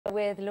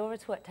with Laura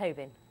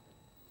Tobin.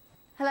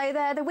 Hello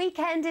there, the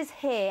weekend is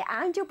here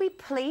and you'll be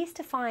pleased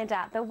to find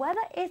out the weather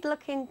is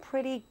looking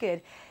pretty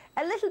good.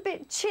 A little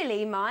bit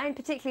chilly, mind,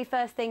 particularly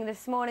first thing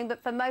this morning,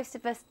 but for most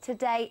of us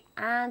today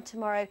and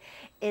tomorrow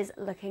is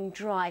looking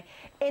dry.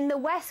 In the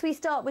west we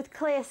start with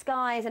clear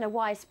skies and a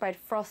widespread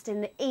frost. In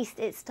the east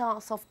it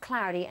starts off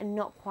cloudy and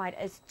not quite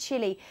as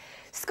chilly.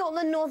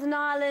 Scotland, Northern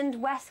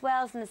Ireland, West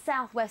Wales and the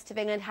southwest of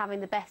England having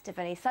the best of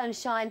any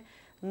sunshine.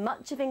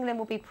 Much of England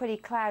will be pretty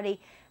cloudy,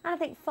 and I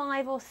think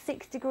 5 or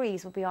 6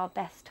 degrees will be our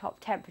best top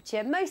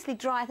temperature. Mostly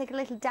dry, I think a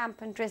little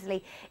damp and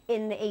drizzly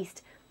in the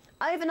east.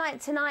 Overnight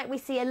tonight we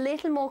see a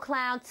little more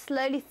cloud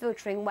slowly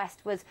filtering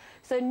westwards,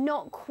 so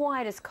not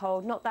quite as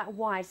cold, not that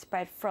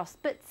widespread frost,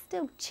 but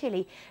still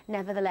chilly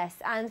nevertheless.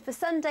 And for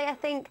Sunday I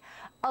think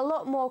a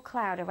lot more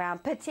cloud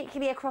around,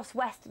 particularly across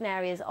western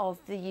areas of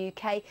the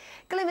UK.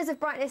 Glimmers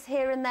of brightness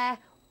here and there.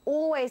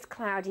 Always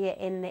cloudier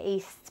in the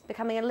east,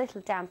 becoming a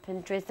little damp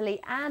and drizzly,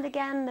 and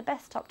again the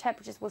best top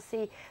temperatures we'll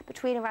see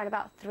between around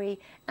about 3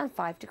 and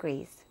 5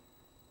 degrees.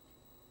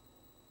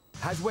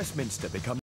 Has Westminster become